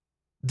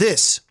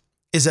This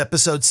is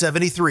episode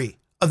 73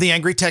 of the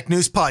Angry Tech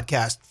News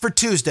Podcast for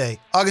Tuesday,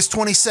 August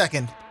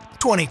 22nd,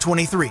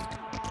 2023.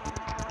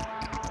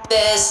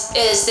 This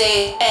is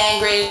the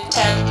Angry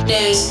Tech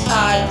News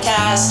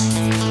Podcast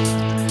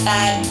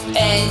at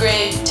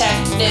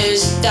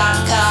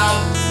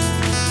angrytechnews.com.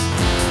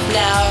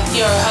 Now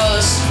your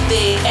host,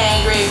 the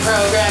Angry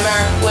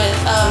Programmer with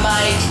a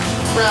mic,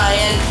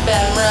 Ryan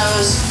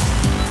Bemrose.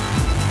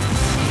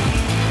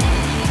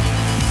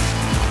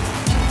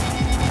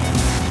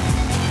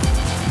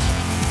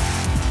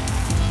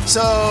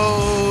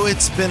 So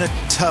it's been a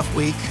tough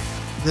week.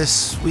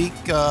 This week,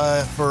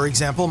 for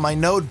example, my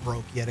node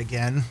broke yet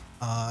again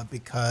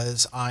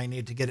because I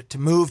need to get it to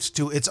move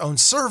to its own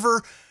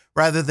server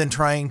rather than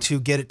trying to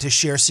get it to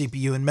share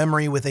CPU and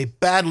memory with a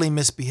badly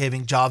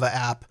misbehaving Java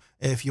app.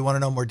 If you want to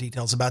know more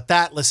details about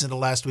that, listen to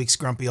last week's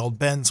Grumpy Old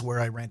Ben's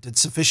where I ranted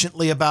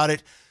sufficiently about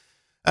it.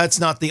 That's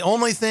not the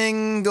only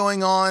thing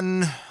going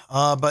on,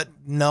 but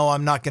no,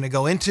 I'm not going to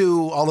go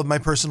into all of my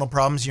personal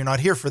problems. You're not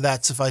here for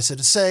that, suffice it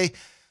to say.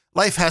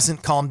 Life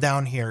hasn't calmed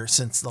down here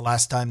since the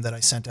last time that I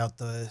sent out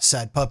the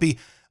sad puppy.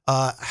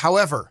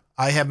 However,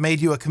 I have made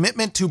you a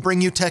commitment to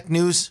bring you tech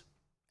news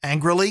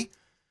angrily.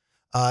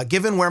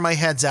 Given where my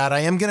head's at, I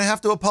am going to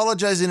have to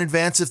apologize in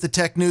advance if the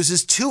tech news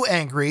is too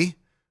angry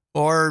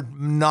or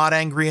not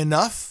angry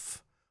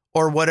enough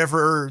or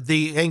whatever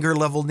the anger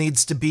level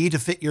needs to be to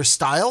fit your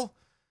style.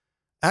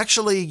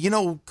 Actually,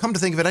 come to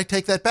think of it, I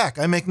take that back.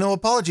 I make no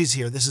apologies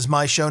here. This is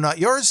my show, not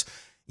yours.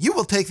 You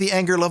will take the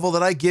anger level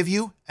that I give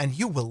you, and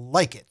you will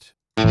like it.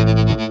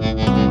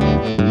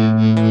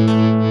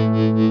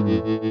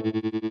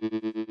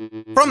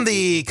 From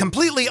the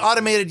completely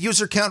automated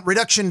user count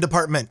reduction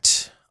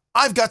department,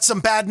 I've got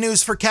some bad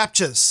news for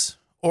CAPTCHAs.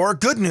 Or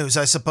good news,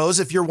 I suppose,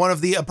 if you're one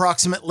of the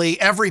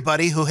approximately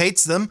everybody who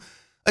hates them.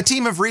 A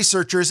team of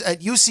researchers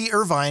at UC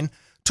Irvine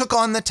took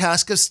on the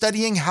task of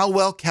studying how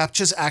well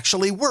CAPTCHAs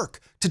actually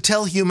work to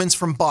tell humans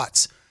from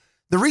bots.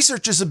 The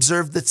researchers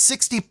observed that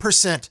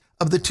 60%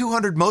 of the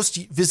 200 most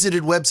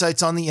visited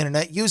websites on the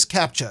internet use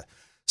CAPTCHA.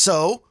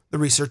 So, the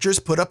researchers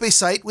put up a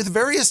site with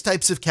various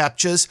types of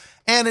CAPTCHAs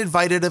and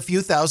invited a few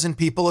thousand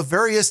people of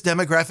various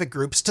demographic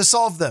groups to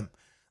solve them.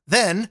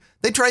 Then,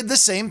 they tried the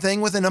same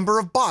thing with a number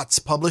of bots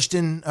published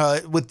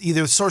with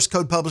either source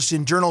code published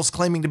in journals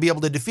claiming to be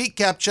able to defeat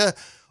CAPTCHA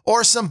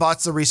or some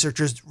bots the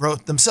researchers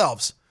wrote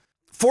themselves.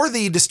 For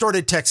the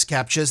distorted text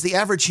CAPTCHAs, the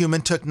average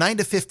human took 9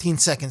 to 15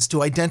 seconds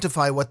to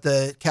identify what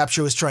the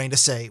CAPTCHA was trying to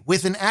say,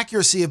 with an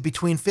accuracy of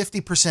between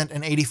 50%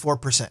 and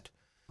 84%.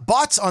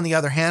 Bots, on the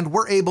other hand,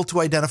 were able to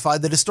identify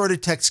the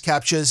distorted text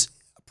CAPTCHAs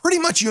pretty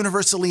much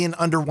universally in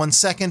under 1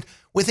 second,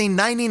 with a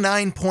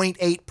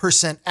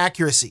 99.8%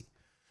 accuracy.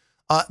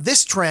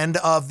 This trend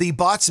of the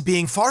bots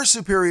being far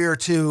superior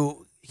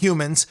to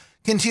humans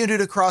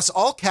continued across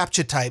all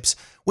CAPTCHA types,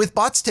 with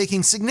bots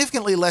taking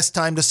significantly less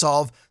time to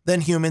solve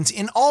than humans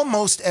in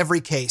almost every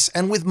case,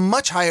 and with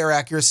much higher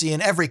accuracy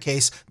in every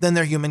case than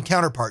their human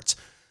counterparts.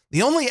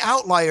 The only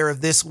outlier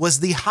of this was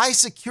the high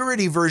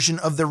security version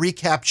of the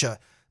reCAPTCHA.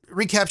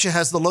 reCAPTCHA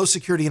has the low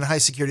security and high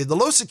security. The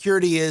low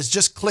security is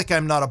just click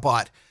I'm not a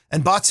bot,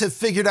 and bots have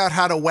figured out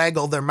how to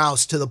waggle their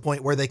mouse to the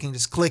point where they can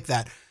just click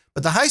that.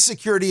 But the high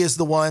security is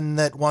the one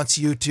that wants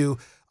you to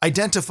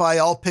identify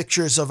all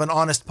pictures of an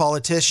honest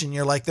politician.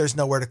 You're like, there's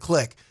nowhere to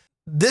click.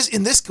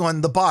 In this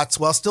one, the bots,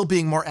 while still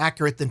being more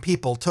accurate than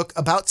people, took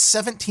about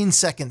 17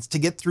 seconds to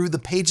get through the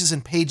pages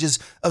and pages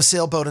of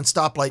sailboat and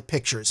stoplight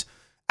pictures,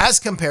 as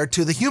compared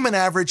to the human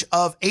average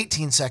of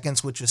 18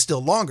 seconds, which is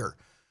still longer.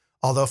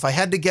 Although if I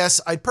had to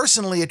guess, I'd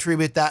personally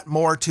attribute that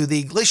more to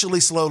the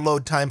glacially slow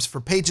load times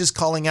for pages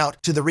calling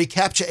out to the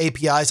reCAPTCHA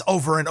APIs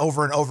over and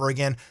over and over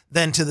again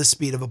than to the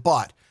speed of a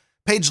bot.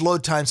 Page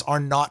load times are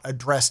not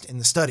addressed in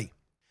the study.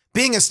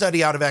 Being a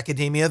study out of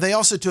academia, they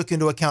also took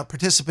into account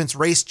participants'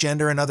 race,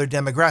 gender, and other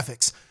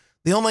demographics.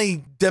 The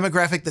only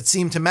demographic that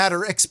seemed to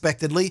matter,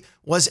 expectedly,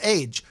 was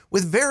age,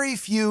 with very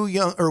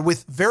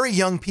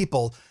young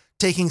people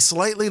taking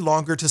slightly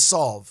longer to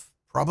solve,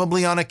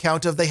 probably on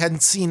account of they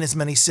hadn't seen as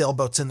many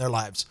sailboats in their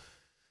lives.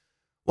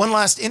 One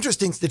last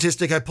interesting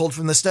statistic I pulled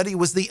from the study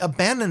was the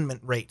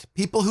abandonment rate,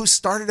 people who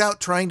started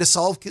out trying to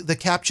solve the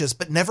CAPTCHAs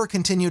but never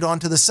continued on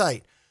to the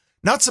site.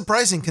 Not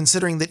surprising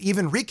considering that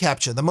even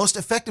reCAPTCHA, the most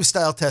effective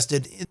style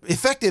tested,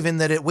 effective in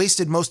that it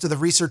wasted most of the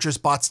researchers'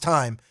 bots'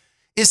 time,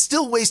 is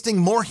still wasting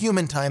more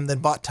human time than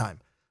bot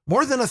time,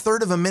 more than a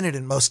third of a minute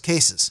in most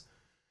cases.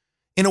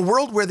 In a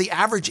world where the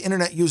average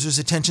internet user's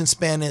attention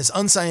span is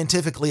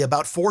unscientifically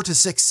about 4 to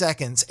 6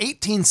 seconds,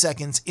 18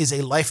 seconds is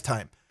a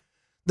lifetime.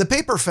 The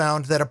paper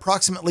found that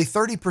approximately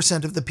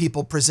 30% of the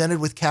people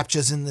presented with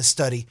CAPTCHAs in this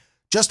study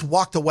just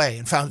walked away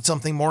and found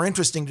something more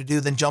interesting to do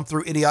than jump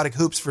through idiotic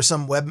hoops for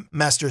some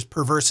webmaster's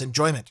perverse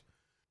enjoyment.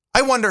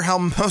 I wonder how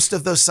most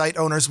of those site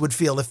owners would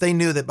feel if they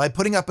knew that by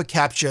putting up a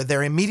CAPTCHA,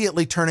 they're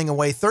immediately turning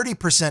away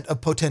 30%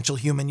 of potential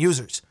human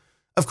users.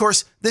 Of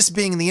course, this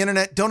being the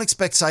internet, don't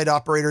expect site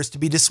operators to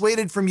be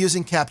dissuaded from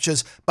using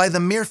CAPTCHAs by the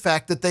mere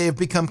fact that they have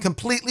become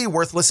completely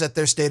worthless at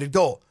their stated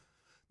goal.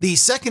 The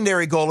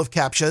secondary goal of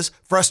CAPTCHAs,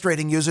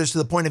 frustrating users to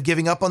the point of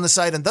giving up on the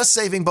site and thus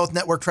saving both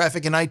network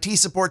traffic and IT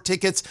support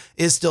tickets,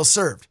 is still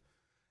served.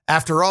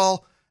 After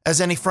all,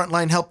 as any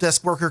frontline help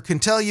desk worker can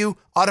tell you,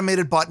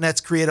 automated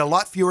botnets create a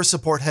lot fewer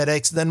support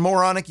headaches than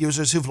moronic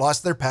users who've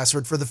lost their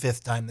password for the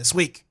 5th time this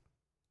week.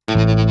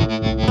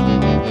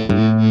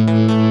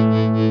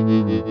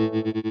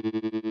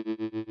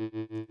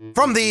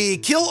 From the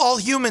Kill All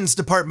Humans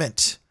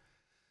department,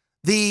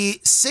 the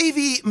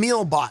Savvy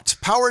Meal Bot,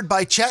 powered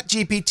by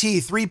ChatGPT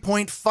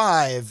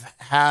 3.5,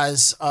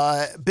 has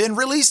been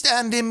released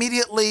and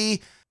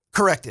immediately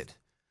corrected.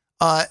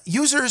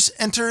 Users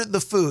enter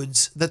the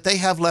foods that they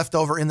have left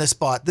over in this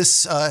bot.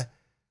 Why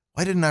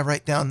didn't I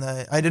write down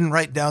I didn't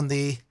write down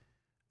the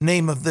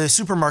name of the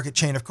supermarket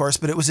chain, of course,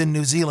 but it was in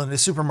New Zealand. A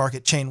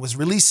supermarket chain was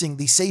releasing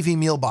the Savvy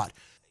Meal Bot.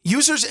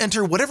 Users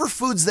enter whatever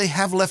foods they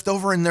have left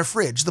over in their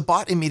fridge. The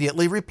bot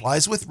immediately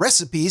replies with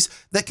recipes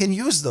that can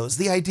use those.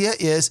 The idea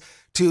is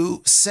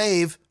to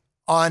save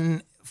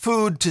on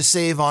food, to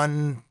save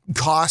on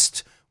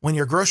cost when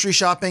you're grocery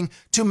shopping,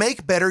 to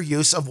make better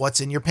use of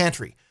what's in your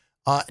pantry.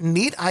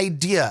 Neat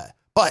idea.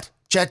 But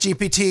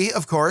ChatGPT,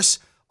 of course,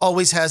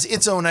 always has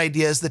its own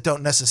ideas that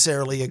don't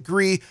necessarily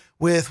agree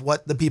with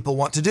what the people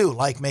want to do,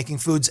 like making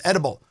foods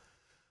edible.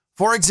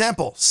 For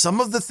example,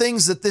 some of the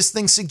things that this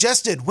thing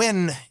suggested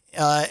when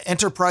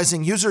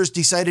enterprising users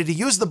decided to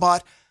use the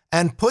bot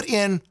and put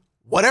in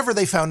whatever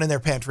they found in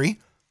their pantry,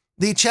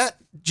 the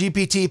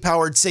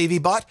ChatGPT-powered Savvy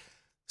bot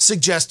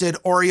suggested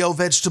Oreo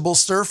vegetable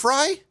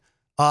stir-fry,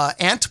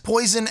 ant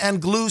poison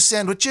and glue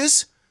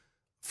sandwiches,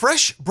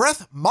 fresh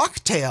breath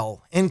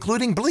mocktail,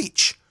 including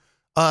bleach,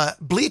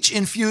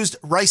 bleach-infused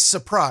rice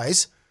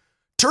surprise,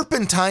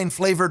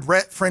 turpentine-flavored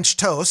French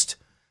toast,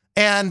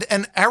 and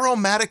an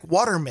aromatic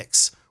water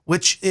mix,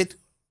 which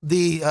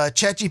the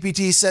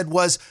ChatGPT said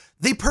was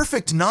the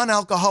perfect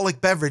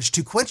non-alcoholic beverage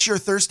to quench your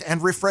thirst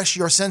and refresh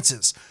your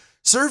senses.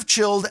 Serve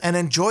chilled and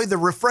enjoy the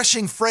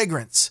refreshing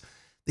fragrance.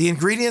 The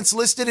ingredients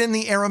listed in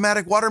the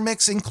aromatic water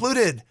mix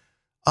included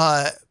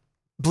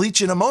bleach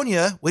and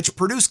ammonia, which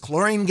produce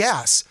chlorine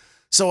gas.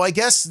 So I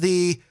guess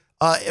the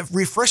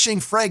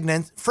refreshing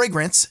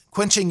fragrance,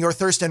 quenching your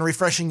thirst and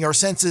refreshing your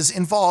senses,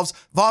 involves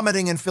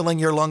vomiting and filling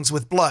your lungs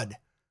with blood.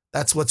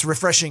 That's what's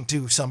refreshing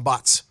to some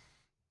bots.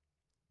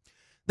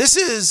 This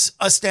is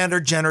a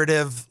standard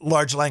generative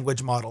large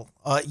language model.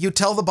 You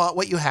tell the bot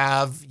what you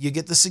have, you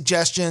get the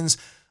suggestions.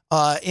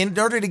 In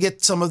order to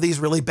get some of these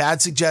really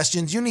bad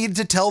suggestions, you need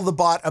to tell the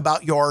bot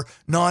about your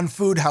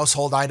non-food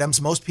household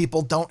items. Most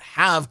people don't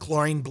have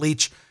chlorine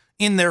bleach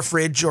in their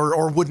fridge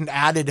or wouldn't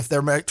add it if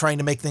they're trying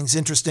to make things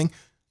interesting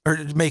or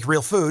to make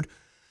real food.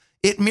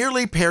 It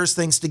merely pairs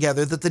things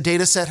together that the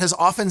data set has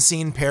often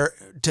seen pair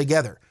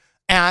together.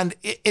 And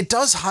it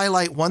does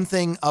highlight one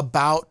thing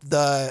about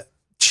the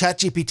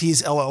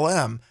ChatGPT's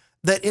LLM,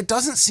 that it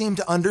doesn't seem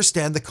to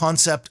understand the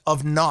concept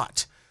of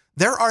not.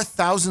 There are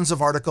thousands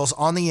of articles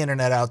on the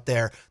internet out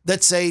there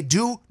that say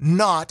do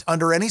not,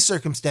 under any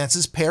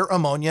circumstances, pair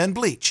ammonia and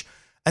bleach.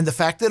 And the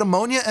fact that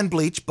ammonia and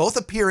bleach both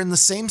appear in the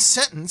same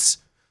sentence,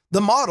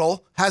 the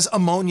model has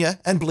ammonia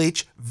and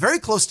bleach very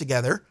close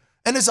together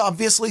and is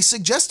obviously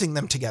suggesting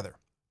them together.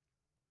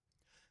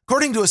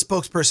 According to a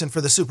spokesperson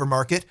for the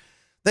supermarket,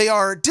 they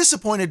are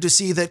disappointed to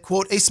see that,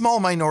 quote, a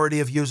small minority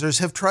of users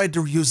have tried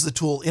to use the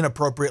tool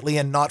inappropriately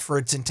and not for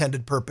its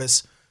intended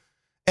purpose,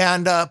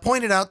 and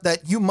pointed out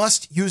that you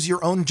must use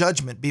your own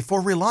judgment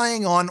before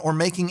relying on or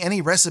making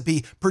any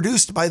recipe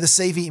produced by the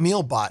Savvy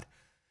Meal Bot.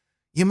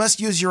 You must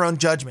use your own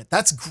judgment.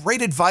 That's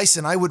great advice,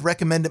 and I would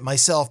recommend it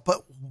myself,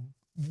 but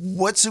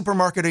what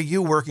supermarket are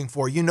you working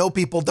for? You know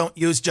people don't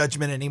use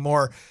judgment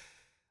anymore.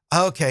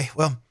 Okay,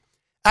 well,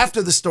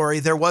 after the story,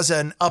 there was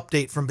an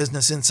update from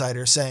Business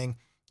Insider saying,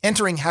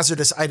 entering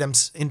hazardous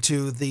items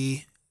into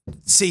the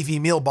Savvy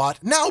Meal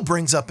Bot now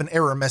brings up an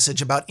error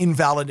message about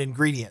invalid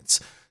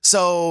ingredients.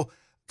 So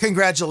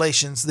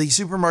congratulations, the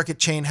supermarket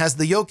chain has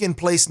the yoke in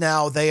place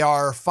now. They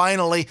are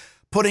finally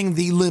putting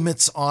the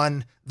limits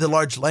on the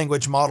large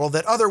language model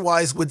that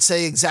otherwise would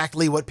say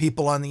exactly what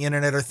people on the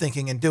internet are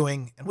thinking and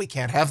doing, and we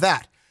can't have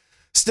that.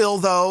 Still,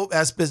 though,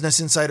 as Business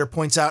Insider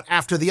points out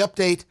after the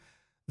update,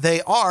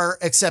 they are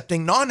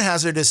accepting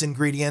non-hazardous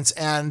ingredients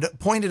and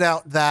pointed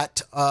out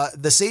that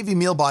the Savvy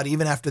Meal Bot,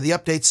 even after the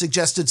update,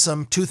 suggested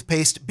some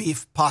toothpaste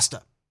beef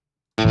pasta.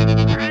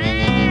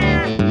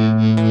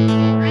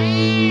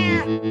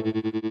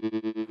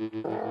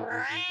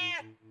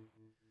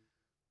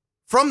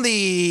 From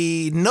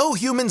the No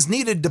Humans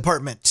Needed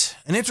department,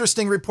 an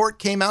interesting report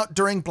came out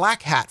during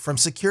Black Hat from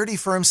security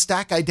firm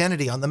Stack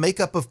Identity on the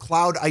makeup of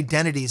cloud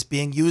identities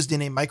being used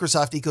in a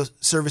Microsoft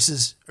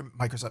microservices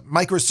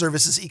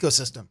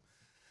ecosystem.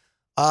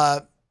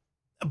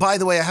 By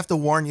the way, I have to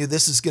warn you,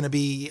 this is going to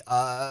be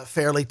a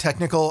fairly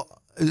technical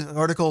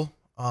article,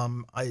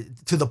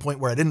 to the point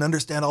where I didn't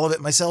understand all of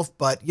it myself,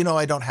 but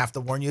I don't have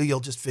to warn you. You'll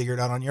just figure it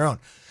out on your own.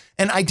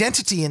 An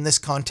identity in this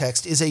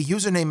context is a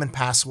username and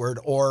password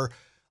or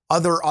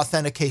other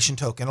authentication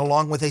token,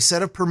 along with a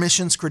set of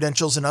permissions,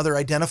 credentials, and other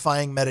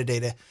identifying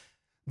metadata,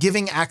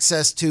 giving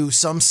access to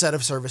some set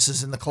of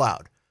services in the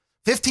cloud.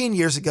 15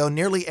 years ago,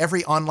 nearly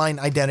every online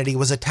identity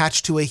was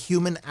attached to a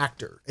human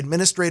actor: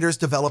 administrators,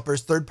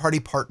 developers, third-party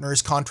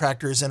partners,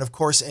 contractors, and of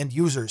course, end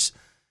users.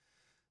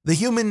 The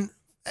human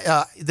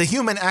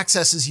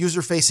accesses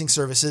user-facing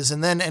services,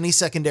 and then any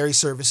secondary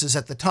services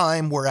at the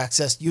time were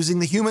accessed using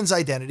the human's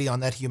identity on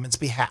that human's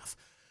behalf.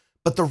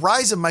 But the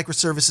rise of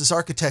microservices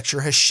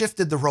architecture has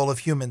shifted the role of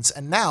humans,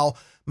 and now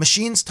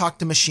machines talk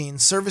to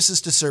machines,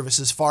 services to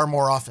services far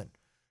more often.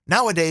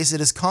 Nowadays,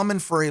 it is common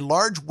for a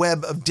large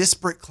web of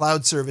disparate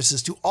cloud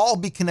services to all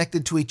be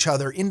connected to each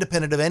other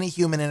independent of any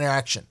human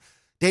interaction.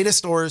 Data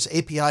stores,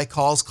 API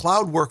calls,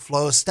 cloud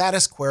workflows,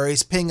 status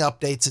queries, ping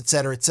updates,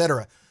 etc.,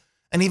 etc.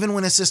 And even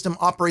when a system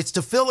operates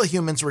to fill a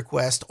human's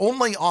request,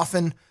 only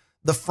often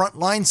the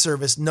frontline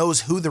service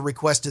knows who the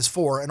request is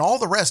for, and all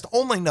the rest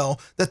only know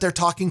that they're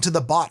talking to the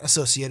bot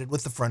associated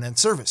with the front-end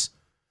service.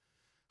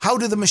 How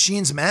do the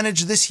machines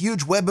manage this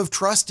huge web of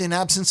trust in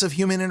absence of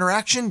human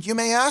interaction, you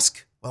may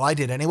ask? Well, I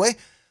did anyway.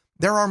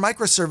 There are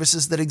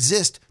microservices that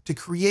exist to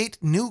create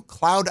new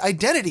cloud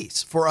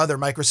identities for other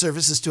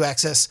microservices to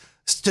access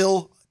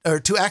still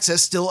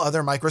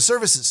other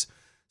microservices.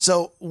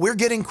 So we're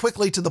getting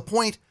quickly to the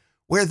point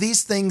where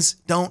these things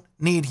don't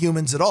need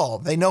humans at all.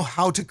 They know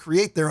how to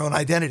create their own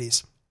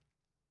identities.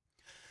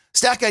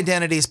 Stack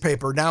Identity's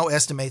paper now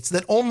estimates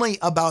that only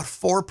about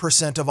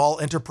 4% of all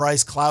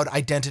enterprise cloud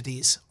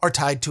identities are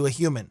tied to a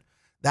human.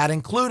 That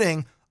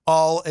including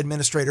all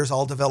administrators,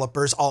 all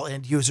developers, all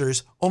end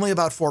users, only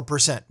about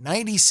 4%,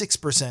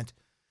 96%.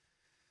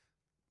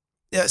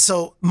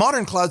 So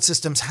modern cloud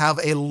systems have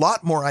a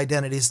lot more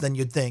identities than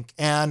you'd think,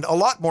 and a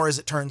lot more, as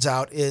it turns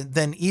out,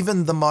 than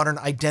even the modern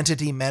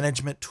identity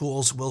management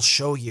tools will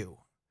show you.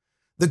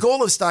 The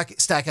goal of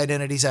Stack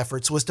Identity's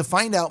efforts was to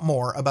find out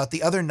more about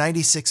the other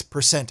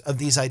 96% of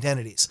these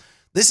identities.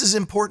 This is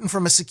important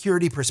from a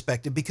security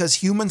perspective because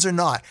humans are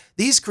not.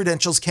 These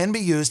credentials can be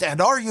used and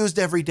are used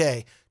every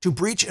day to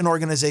breach an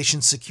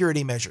organization's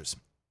security measures.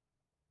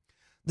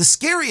 The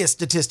scariest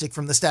statistic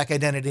from the Stack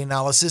Identity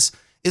analysis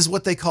is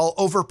what they call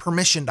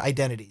over-permissioned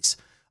identities.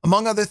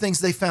 Among other things,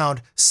 they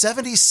found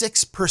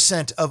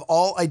 76% of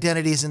all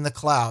identities in the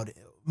cloud,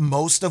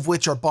 most of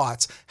which are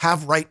bots,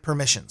 have write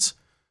permissions.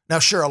 Now,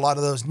 sure, a lot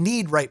of those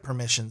need write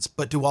permissions,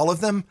 but do all of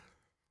them?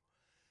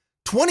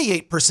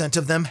 28%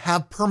 of them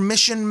have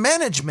permission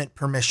management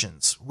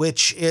permissions,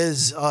 which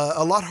is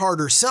a lot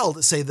harder sell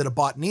to say that a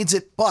bot needs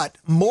it, but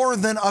more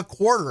than a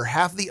quarter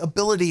have the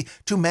ability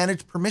to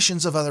manage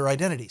permissions of other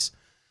identities.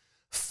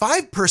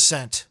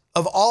 5%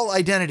 of all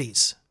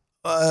identities,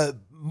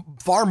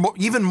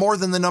 even more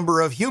than the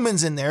number of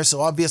humans in there,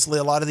 so obviously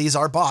a lot of these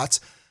are bots,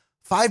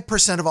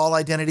 5% of all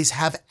identities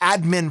have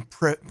admin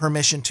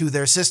permission to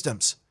their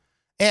systems.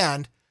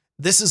 And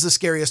this is the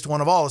scariest one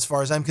of all, as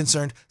far as I'm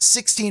concerned.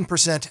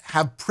 16%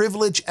 have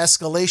privilege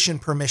escalation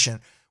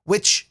permission,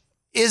 which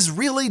is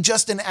really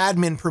just an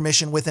admin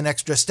permission with an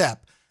extra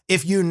step.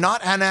 If you're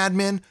not an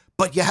admin,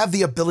 but you have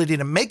the ability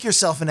to make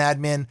yourself an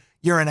admin,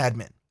 you're an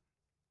admin.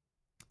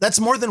 That's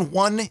more than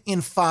 1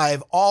 in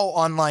 5 all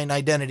online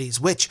identities,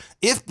 which,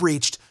 if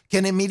breached,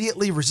 can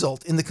immediately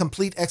result in the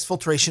complete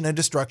exfiltration and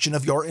destruction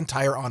of your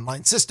entire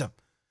online system.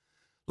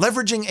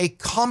 Leveraging a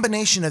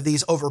combination of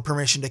these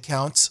over-permissioned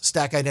accounts,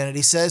 Stack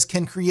Identity says,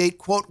 can create,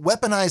 quote,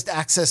 weaponized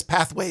access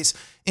pathways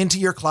into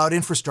your cloud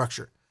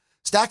infrastructure.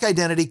 Stack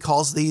Identity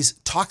calls these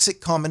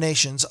toxic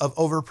combinations of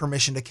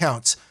over-permissioned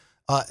accounts.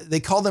 They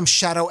call them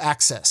shadow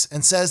access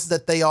and says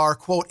that they are,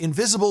 quote,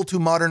 invisible to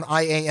modern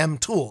IAM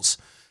tools.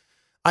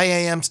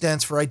 IAM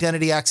stands for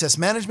Identity Access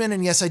Management,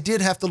 and yes, I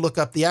did have to look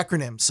up the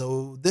acronym.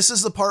 So this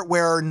is the part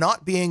where,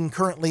 not being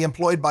currently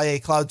employed by a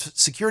cloud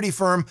security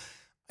firm,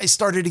 I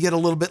started to get a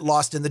little bit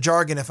lost in the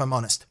jargon, if I'm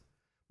honest.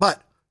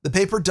 But the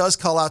paper does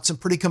call out some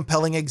pretty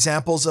compelling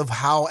examples of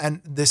how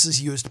and this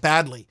is used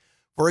badly.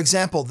 For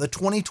example, the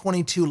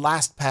 2022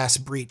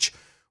 LastPass breach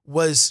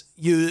was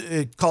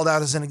called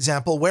out as an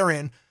example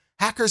wherein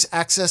hackers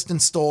accessed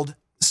and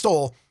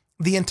stole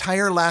the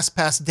entire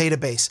LastPass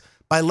database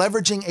by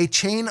leveraging a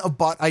chain of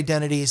bot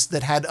identities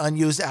that had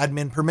unused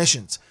admin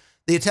permissions.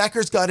 The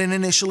attackers got in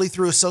initially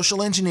through a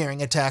social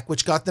engineering attack,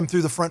 which got them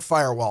through the front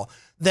firewall,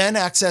 then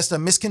accessed a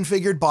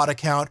misconfigured bot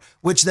account,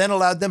 which then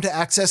allowed them to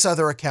access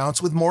other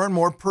accounts with more and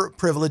more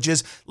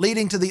privileges,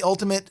 leading to the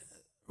ultimate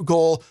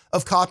goal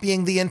of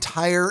copying the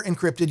entire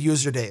encrypted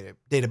user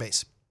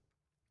database.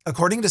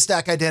 According to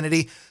Stack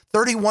Identity,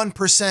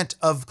 31%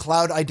 of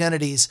cloud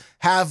identities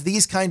have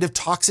these kind of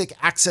toxic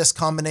access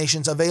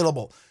combinations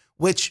available,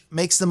 which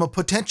makes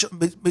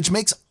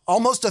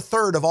almost a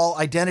third of all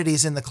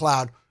identities in the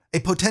cloud a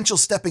potential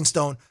stepping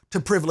stone to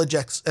privilege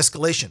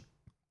escalation.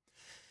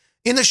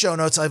 In the show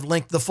notes, I've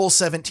linked the full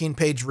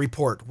 17-page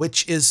report,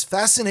 which is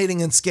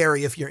fascinating and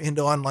scary if you're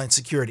into online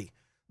security.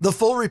 The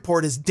full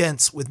report is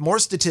dense with more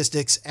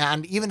statistics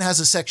and even has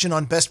a section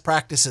on best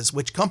practices,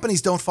 which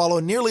companies don't follow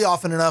nearly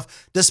often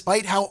enough,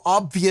 despite how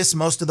obvious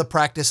most of the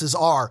practices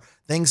are.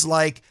 Things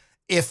like,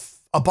 if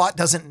a bot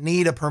doesn't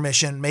need a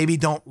permission, maybe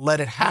don't let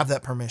it have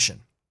that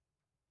permission.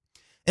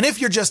 And if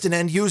you're just an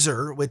end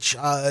user, which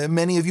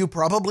many of you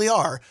probably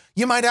are,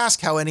 you might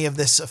ask how any of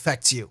this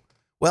affects you.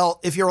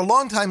 Well, if you're a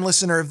longtime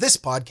listener of this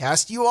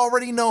podcast, you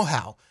already know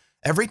how.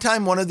 Every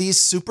time one of these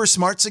super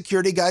smart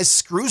security guys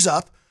screws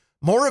up,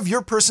 more of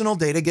your personal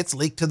data gets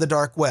leaked to the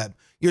dark web.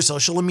 Your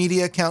social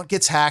media account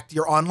gets hacked,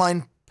 your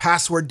online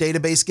password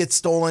database gets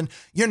stolen,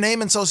 your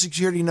name and social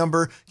security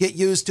number get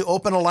used to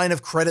open a line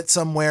of credit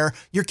somewhere,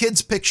 your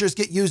kids' pictures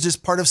get used as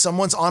part of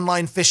someone's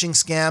online phishing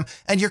scam,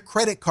 and your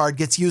credit card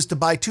gets used to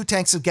buy 2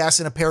 tanks of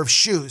gas and a pair of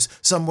shoes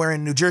somewhere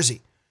in New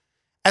Jersey.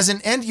 As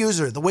an end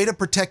user, the way to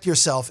protect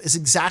yourself is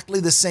exactly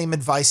the same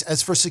advice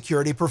as for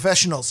security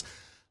professionals.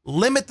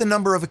 Limit the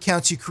number of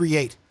accounts you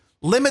create.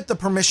 Limit the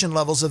permission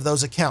levels of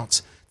those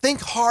accounts.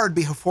 Think hard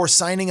before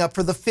signing up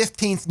for the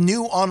 15th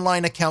new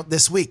online account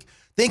this week.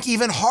 Think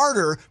even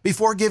harder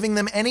before giving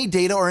them any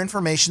data or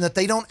information that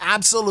they don't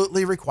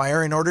absolutely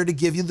require in order to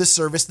give you the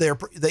service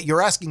that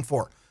you're asking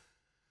for.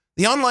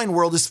 The online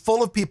world is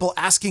full of people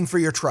asking for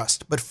your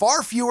trust, but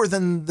far fewer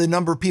than the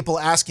number of people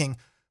asking,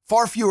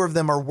 far fewer of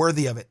them are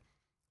worthy of it.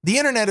 The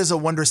internet is a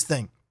wondrous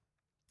thing.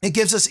 It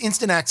gives us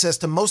instant access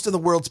to most of the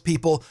world's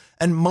people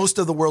and most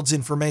of the world's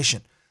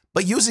information,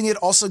 but using it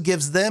also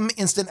gives them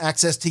instant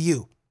access to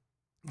you.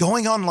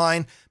 Going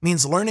online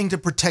means learning to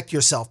protect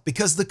yourself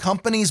because the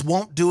companies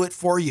won't do it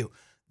for you.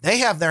 They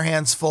have their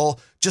hands full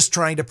just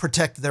trying to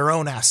protect their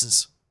own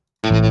asses.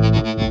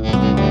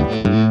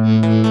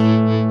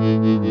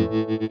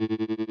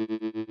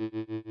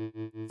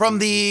 From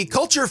the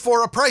Culture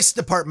for a Price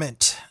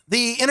department,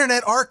 the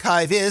Internet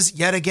Archive is,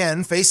 yet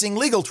again, facing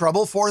legal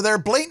trouble for their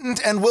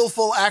blatant and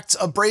willful acts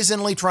of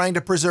brazenly trying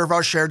to preserve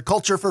our shared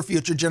culture for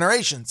future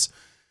generations.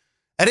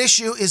 At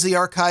issue is the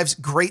Archive's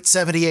Great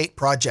 78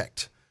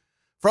 Project.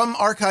 From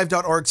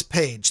archive.org's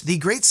page, the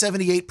Great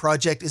 78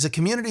 Project is a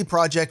community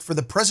project for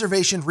the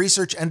preservation,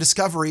 research, and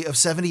discovery of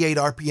 78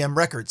 RPM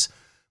records.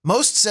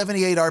 Most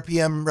 78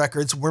 RPM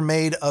records were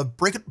made of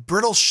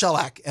brittle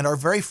shellac and are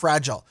very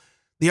fragile.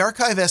 The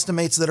archive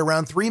estimates that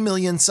around 3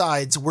 million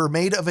sides were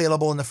made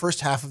available in the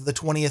first half of the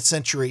 20th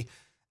century,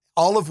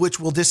 all of which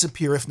will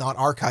disappear if not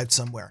archived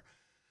somewhere.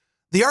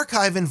 The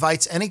archive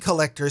invites any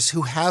collectors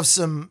who have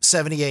some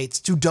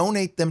 78s to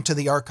donate them to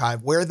the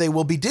archive, where they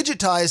will be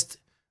digitized,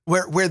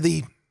 where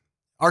the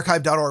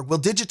archive.org will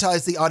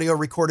digitize the audio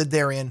recorded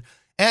therein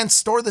and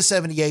store the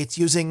 78s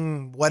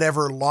using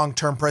whatever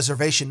long-term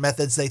preservation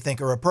methods they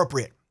think are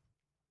appropriate.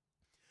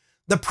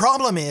 The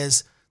problem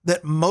is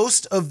that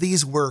most of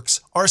these works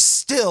are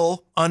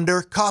still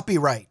under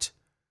copyright.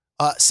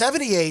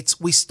 78s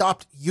we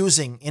stopped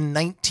using in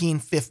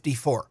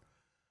 1954,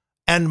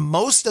 and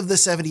most of the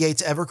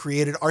 78s ever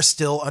created are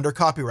still under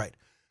copyright.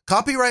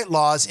 Copyright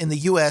laws in the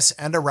US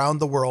and around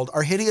the world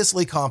are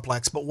hideously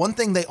complex, but one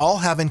thing they all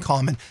have in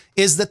common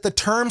is that the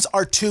terms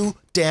are too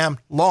damn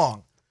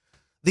long.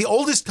 The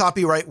oldest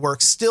copyright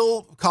works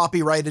still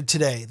copyrighted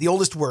today, the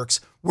oldest works,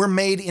 were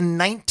made in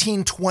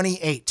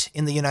 1928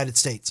 in the United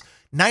States.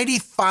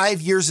 95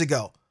 years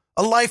ago,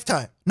 a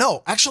lifetime.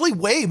 No, actually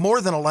way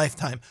more than a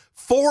lifetime.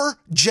 4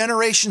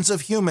 generations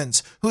of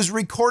humans whose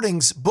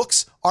recordings,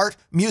 books, art,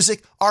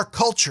 music, our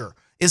culture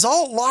is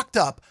all locked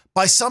up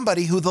by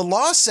somebody who the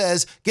law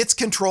says gets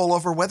control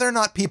over whether or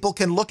not people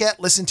can look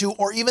at, listen to,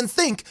 or even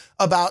think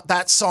about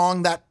that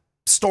song, that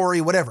story,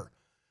 whatever.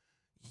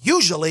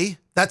 Usually,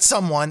 that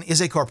someone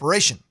is a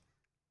corporation.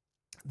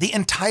 The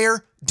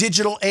entire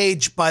digital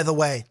age, by the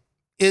way,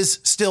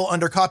 is still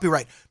under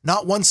copyright.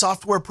 Not one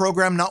software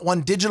program, not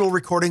one digital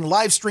recording,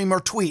 live stream, or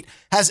tweet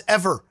has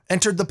ever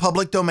entered the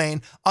public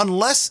domain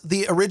unless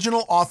the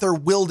original author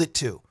willed it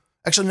to.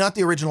 Actually, not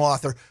the original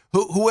author,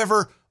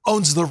 whoever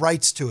owns the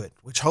rights to it,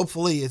 which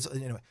hopefully is,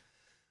 anyway.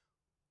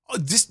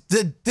 This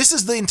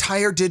is the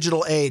entire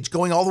digital age,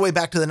 going all the way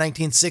back to the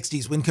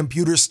 1960s when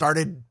computers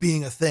started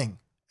being a thing.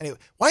 Anyway,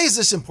 why is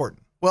this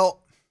important?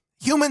 Well,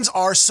 humans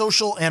are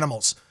social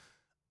animals.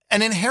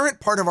 An inherent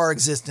part of our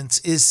existence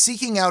is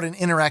seeking out and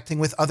interacting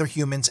with other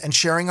humans and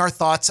sharing our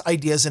thoughts,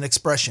 ideas, and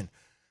expression.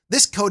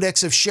 This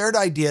codex of shared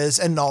ideas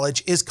and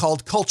knowledge is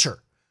called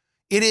culture.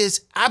 It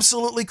is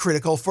absolutely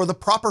critical for the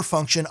proper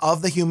function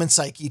of the human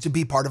psyche to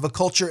be part of a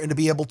culture and to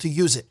be able to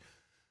use it.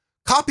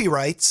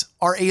 Copyrights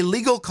are a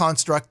legal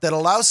construct that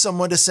allows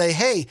someone to say,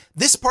 hey,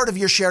 this part of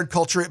your shared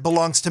culture, it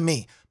belongs to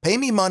me. Pay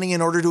me money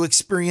in order to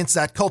experience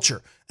that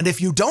culture. And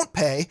if you don't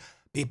pay,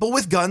 people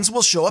with guns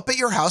will show up at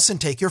your house and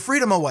take your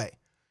freedom away.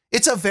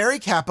 It's a very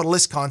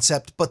capitalist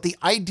concept, but the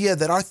idea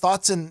that our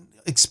thoughts and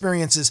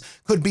experiences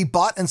could be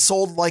bought and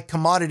sold like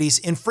commodities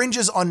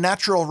infringes on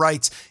natural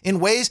rights in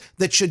ways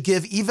that should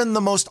give even the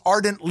most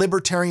ardent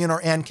libertarian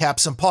or ANCAP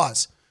some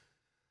pause.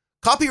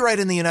 Copyright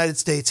in the United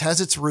States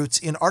has its roots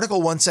in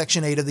Article 1,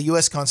 Section 8 of the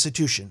U.S.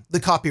 Constitution, the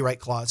Copyright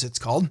Clause, it's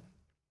called.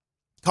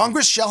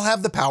 Congress shall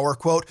have the power,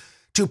 quote,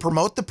 to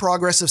promote the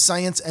progress of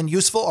science and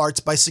useful arts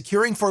by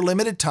securing for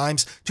limited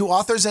times to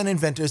authors and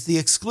inventors the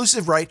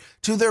exclusive right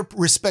to their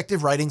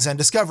respective writings and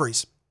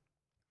discoveries.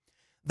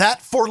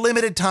 That for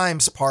limited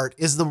times part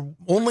is the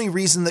only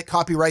reason that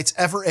copyrights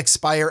ever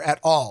expire at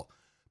all.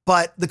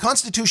 But the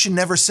Constitution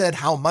never said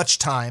how much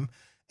time,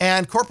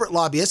 And corporate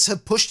lobbyists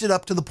have pushed it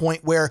up to the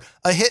point where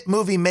a hit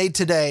movie made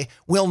today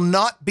will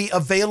not be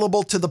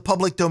available to the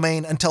public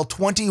domain until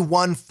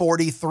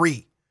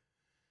 2143.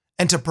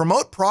 And to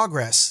promote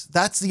progress,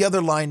 that's the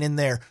other line in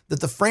there,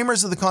 that the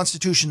framers of the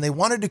Constitution, they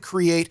wanted to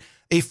create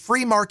a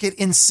free market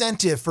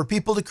incentive for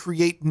people to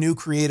create new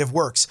creative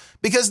works,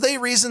 because they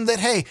reasoned that,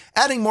 hey,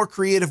 adding more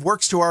creative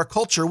works to our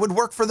culture would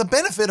work for the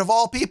benefit of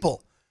all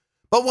people.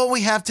 But what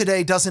we have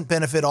today doesn't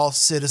benefit all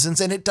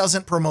citizens, and it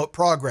doesn't promote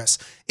progress.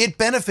 It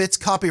benefits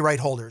copyright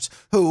holders,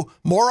 who,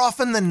 more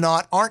often than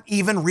not, aren't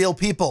even real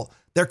people.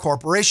 They're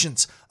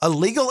corporations, a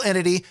legal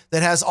entity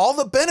that has all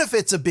the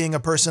benefits of being a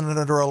person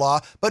under a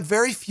law, but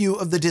very few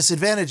of the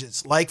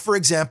disadvantages. Like, for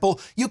example,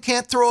 you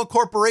can't throw a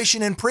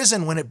corporation in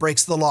prison when it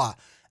breaks the law,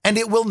 and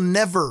it will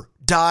never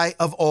die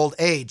of old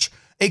age.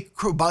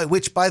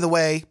 Which, by the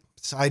way,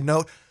 side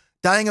note,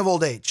 dying of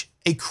old age,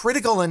 a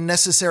critical and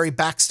necessary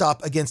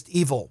backstop against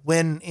evil,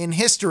 when in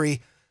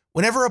history,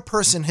 whenever a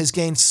person has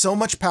gained so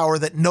much power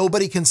that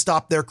nobody can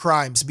stop their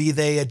crimes, be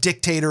they a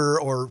dictator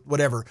or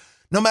whatever,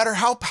 no matter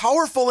how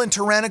powerful and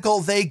tyrannical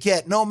they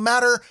get, no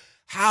matter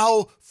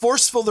how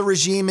forceful the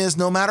regime is,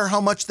 no matter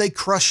how much they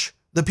crush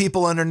the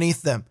people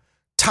underneath them,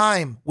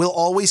 time will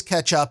always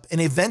catch up and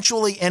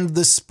eventually end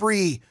the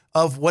spree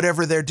of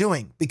whatever they're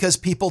doing, because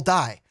people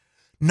die.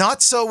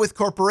 Not so with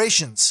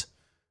corporations.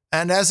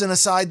 And as an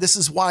aside, this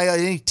is why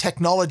any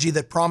technology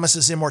that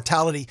promises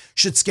immortality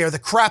should scare the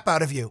crap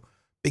out of you,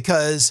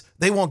 because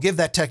they won't give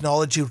that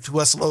technology to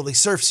us lowly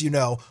serfs,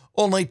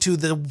 only to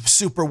the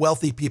super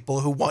wealthy people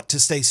who want to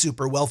stay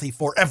super wealthy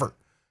forever.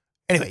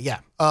 Anyway, yeah.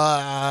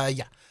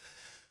 The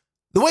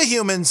way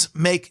humans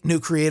make new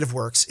creative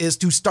works is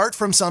to start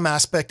from some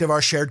aspect of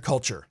our shared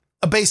culture,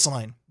 a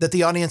baseline that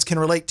the audience can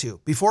relate to,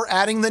 before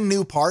adding the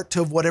new part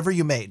to whatever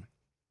you made.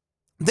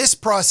 This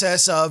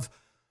process of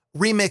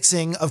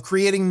remixing, of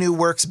creating new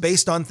works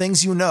based on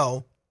things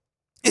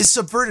is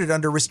subverted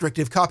under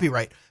restrictive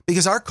copyright,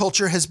 because our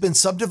culture has been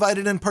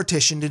subdivided and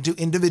partitioned into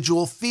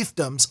individual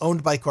fiefdoms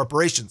owned by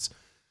corporations.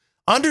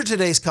 Under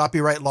today's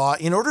copyright law,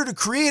 in order to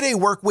create a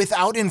work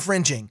without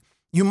infringing,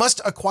 you must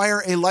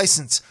acquire a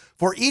license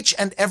for each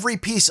and every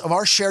piece of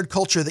our shared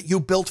culture that you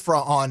built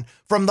from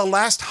the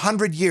last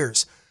 100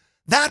 years.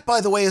 That,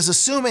 by the way, is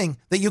assuming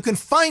that you can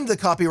find the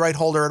copyright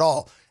holder at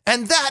all.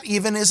 And that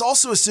even is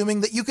also assuming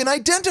that you can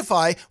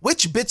identify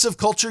which bits of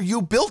culture you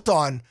built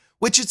on,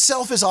 which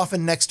itself is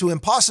often next to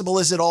impossible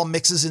as it all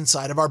mixes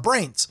inside of our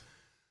brains.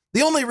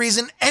 The only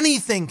reason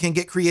anything can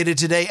get created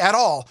today at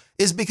all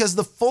is because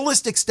the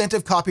fullest extent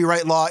of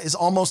copyright law is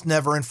almost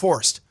never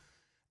enforced.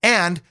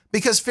 And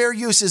because fair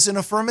use is an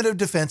affirmative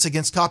defense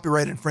against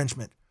copyright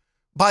infringement.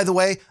 By the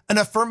way, an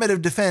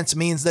affirmative defense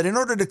means that in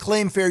order to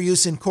claim fair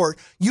use in court,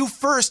 you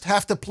first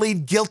have to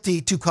plead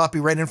guilty to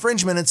copyright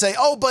infringement and say,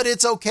 oh, but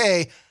it's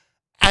okay,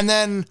 and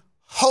then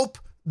hope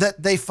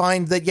that they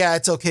find that, yeah,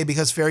 it's okay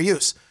because fair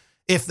use.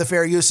 If the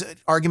fair use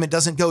argument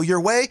doesn't go your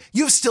way,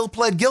 you've still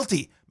pled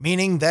guilty,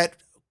 meaning that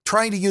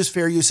trying to use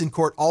fair use in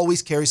court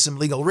always carries some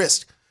legal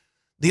risk.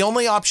 The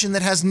only option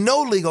that has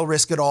no legal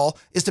risk at all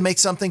is to make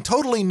something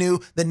totally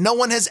new that no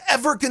one has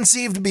ever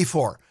conceived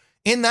before.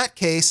 In that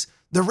case,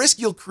 the risk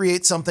you'll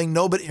create something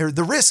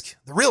the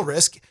real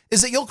risk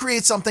is that you'll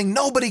create something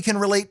nobody can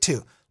relate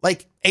to,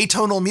 like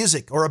atonal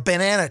music or a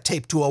banana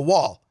taped to a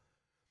wall.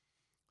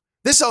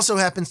 This also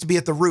happens to be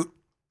at the root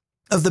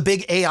of the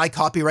big AI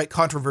copyright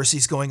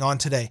controversies going on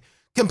today.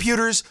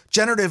 Computers,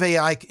 generative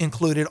AI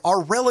included,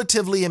 are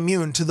relatively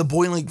immune to the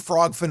boiling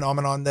frog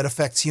phenomenon that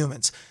affects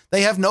humans.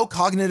 They have no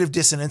cognitive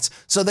dissonance,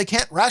 so they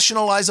can't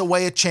rationalize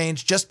away a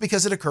change just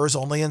because it occurs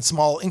only in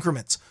small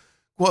increments.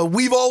 Well,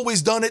 we've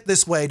always done it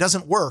this way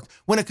doesn't work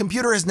when a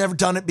computer has never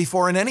done it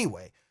before in any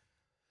way.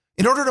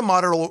 In order to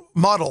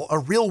model a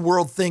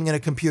real-world thing in a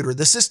computer,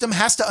 the system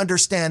has to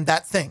understand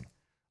that thing,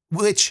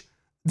 which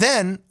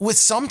then, with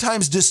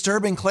sometimes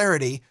disturbing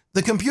clarity,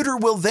 the computer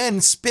will then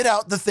spit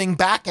out the thing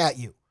back at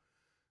you.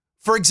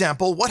 For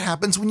example, what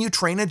happens when you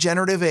train a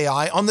generative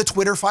AI on the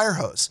Twitter fire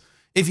hose?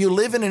 If you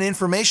live in an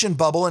information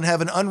bubble and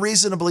have an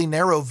unreasonably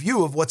narrow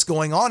view of what's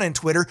going on in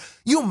Twitter,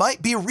 you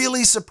might be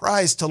really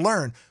surprised to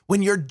learn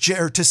when your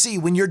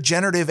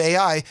generative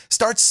AI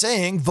starts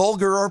saying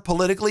vulgar or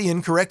politically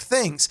incorrect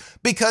things,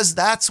 because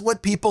that's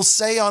what people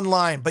say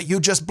online, but you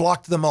just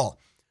blocked them all.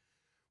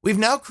 We've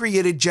now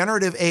created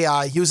generative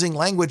AI using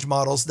language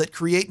models that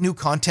create new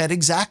content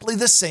exactly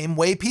the same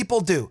way people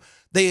do.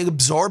 They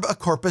absorb a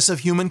corpus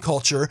of human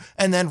culture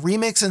and then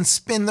remix and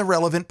spin the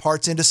relevant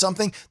parts into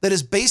something that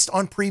is based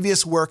on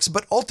previous works,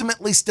 but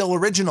ultimately still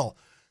original.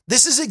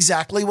 This is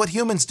exactly what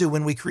humans do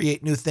when we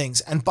create new things.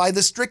 And by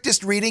the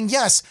strictest reading,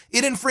 yes,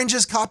 it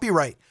infringes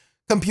copyright.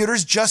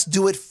 Computers just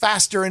do it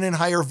faster and in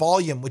higher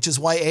volume, which is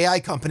why AI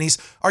companies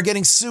are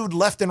getting sued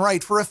left and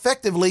right for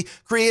effectively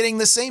creating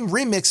the same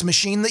remix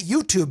machine that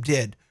YouTube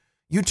did.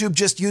 YouTube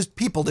just used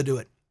people to do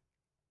it.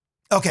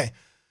 Okay.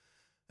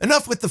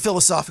 Enough with the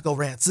philosophical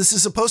rants. This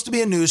is supposed to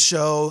be a news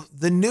show.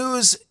 The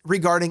news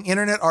regarding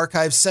Internet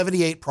Archive's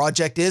 78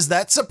 project is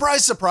that,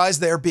 surprise, surprise,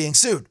 they're being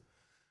sued.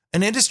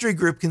 an industry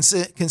group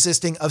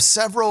consisting of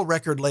several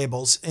record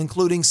labels,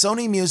 including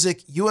Sony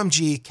Music,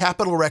 UMG,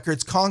 Capitol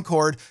Records,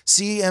 Concord,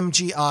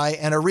 CMGI,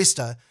 and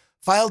Arista,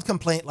 filed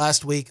complaint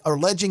last week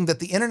alleging that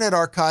the Internet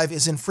Archive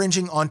is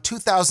infringing on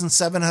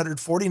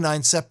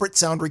 2,749 separate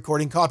sound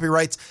recording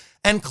copyrights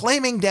and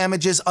claiming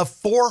damages of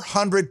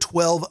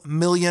 $412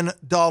 million.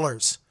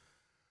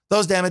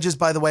 Those damages,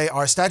 by the way,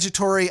 are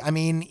statutory. I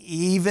mean,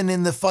 even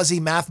in the fuzzy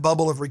math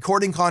bubble of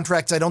recording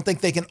contracts, I don't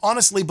think they can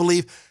honestly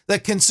believe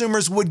that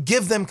consumers would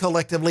give them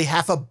collectively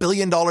 $500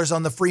 million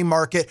on the free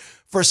market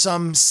for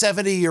some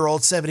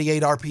 70-year-old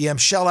 78 RPM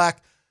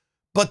shellac,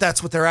 but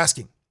that's what they're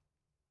asking.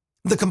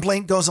 The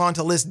complaint goes on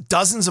to list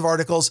dozens of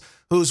articles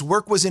whose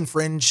work was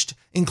infringed,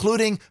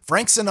 including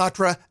Frank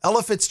Sinatra,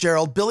 Ella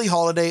Fitzgerald, Billie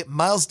Holiday,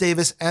 Miles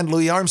Davis, and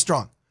Louis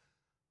Armstrong.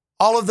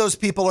 All of those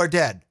people are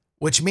dead,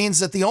 which means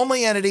that the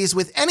only entities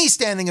with any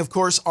standing, of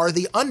course, are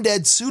the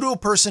undead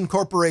pseudo-person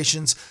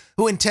corporations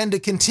who intend to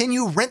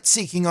continue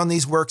rent-seeking on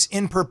these works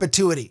in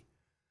perpetuity.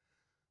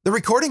 The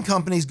recording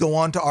companies go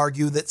on to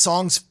argue that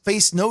songs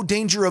face no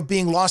danger of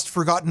being lost,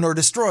 forgotten, or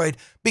destroyed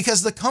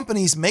because the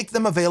companies make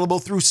them available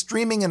through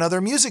streaming and other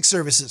music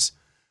services.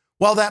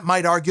 While that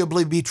might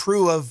arguably be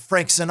true of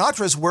Frank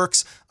Sinatra's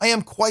works, I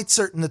am quite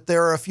certain that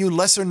there are a few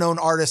lesser-known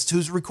artists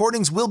whose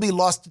recordings will be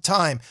lost to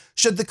time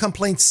should the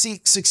complaints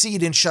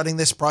succeed in shutting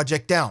this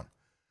project down.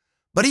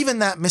 But even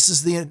that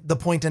misses the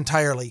point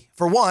entirely.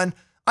 For one,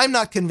 I'm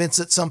not convinced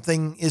that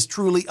something is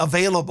truly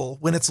available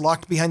when it's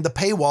locked behind the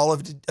paywall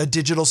of a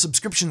digital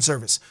subscription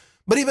service.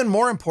 But even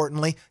more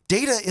importantly,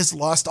 data is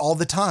lost all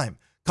the time.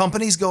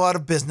 Companies go out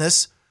of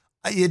business.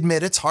 I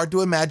admit it's hard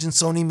to imagine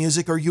Sony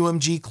Music or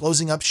UMG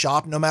closing up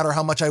shop, no matter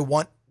how much I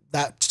want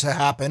that to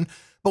happen.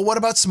 But what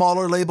about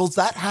smaller labels?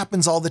 That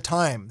happens all the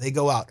time. They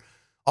go out.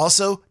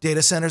 Also,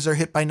 data centers are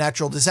hit by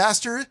natural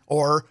disaster,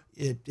 or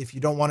if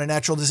you don't want a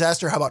natural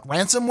disaster, how about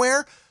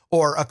ransomware?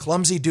 Or a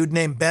clumsy dude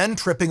named Ben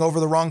tripping over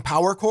the wrong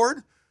power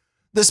cord?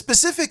 The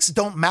specifics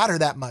don't matter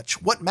that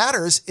much. What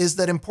matters is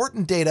that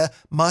important data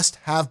must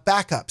have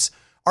backups.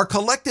 Our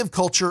collective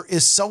culture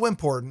is so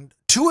important,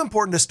 too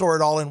important to store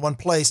it all in one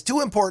place,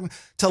 too important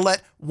to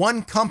let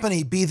one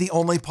company be the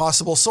only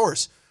possible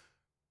source.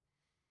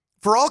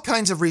 For all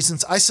kinds of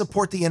reasons, I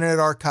support the Internet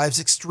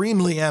Archive's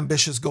extremely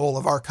ambitious goal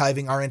of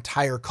archiving our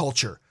entire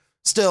culture.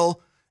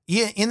 Still,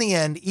 in the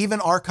end, even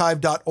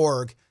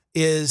archive.org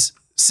is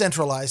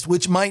centralized,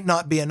 which might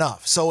not be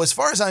enough. So as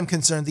far as I'm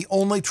concerned, the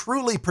only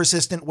truly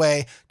persistent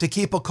way to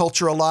keep a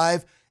culture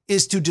alive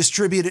is to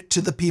distribute it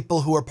to the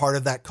people who are part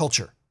of that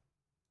culture.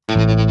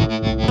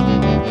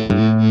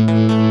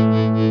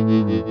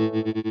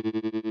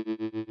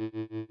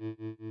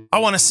 I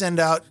want to send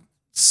out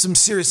some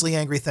seriously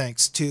angry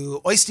thanks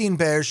to Oystein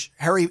Berge,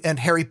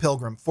 Harry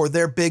Pilgrim for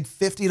their big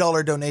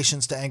 $50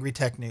 donations to Angry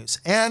Tech News,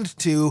 and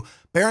to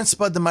Baron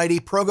Spud the Mighty,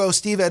 Progo,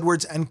 Steve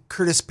Edwards, and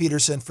Curtis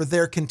Peterson for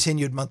their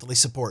continued monthly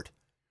support.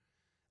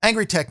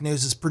 Angry Tech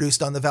News is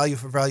produced on the value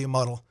for value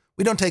model.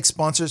 We don't take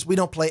sponsors, we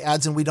don't play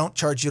ads, and we don't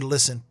charge you to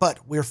listen,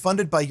 but we're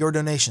funded by your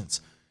donations.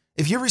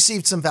 If you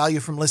received some value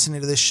from listening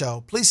to this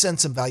show, please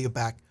send some value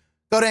back.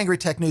 Go to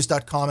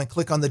angrytechnews.com and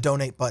click on the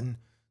donate button.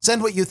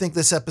 Send what you think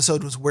this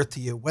episode was worth to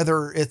you,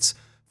 whether it's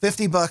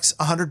 $50,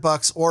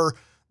 $100, or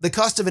the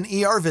cost of an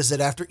ER visit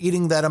after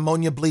eating that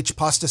ammonia bleach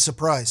pasta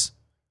surprise.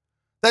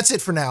 That's it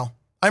for now.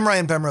 I'm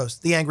Ryan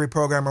Bemrose, the Angry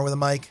Programmer with a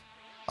mic.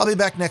 I'll be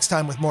back next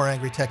time with more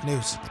Angry Tech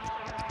News.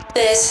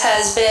 This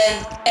has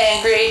been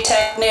Angry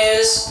Tech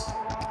News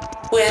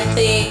with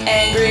the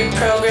Angry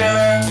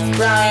Programmer,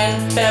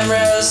 Ryan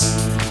Bemrose,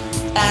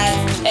 at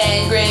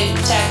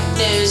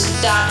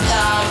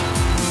angrytechnews.com.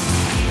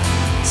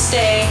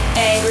 Stay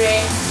angry.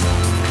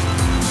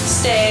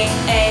 Stay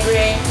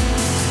angry.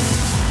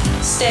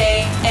 Stay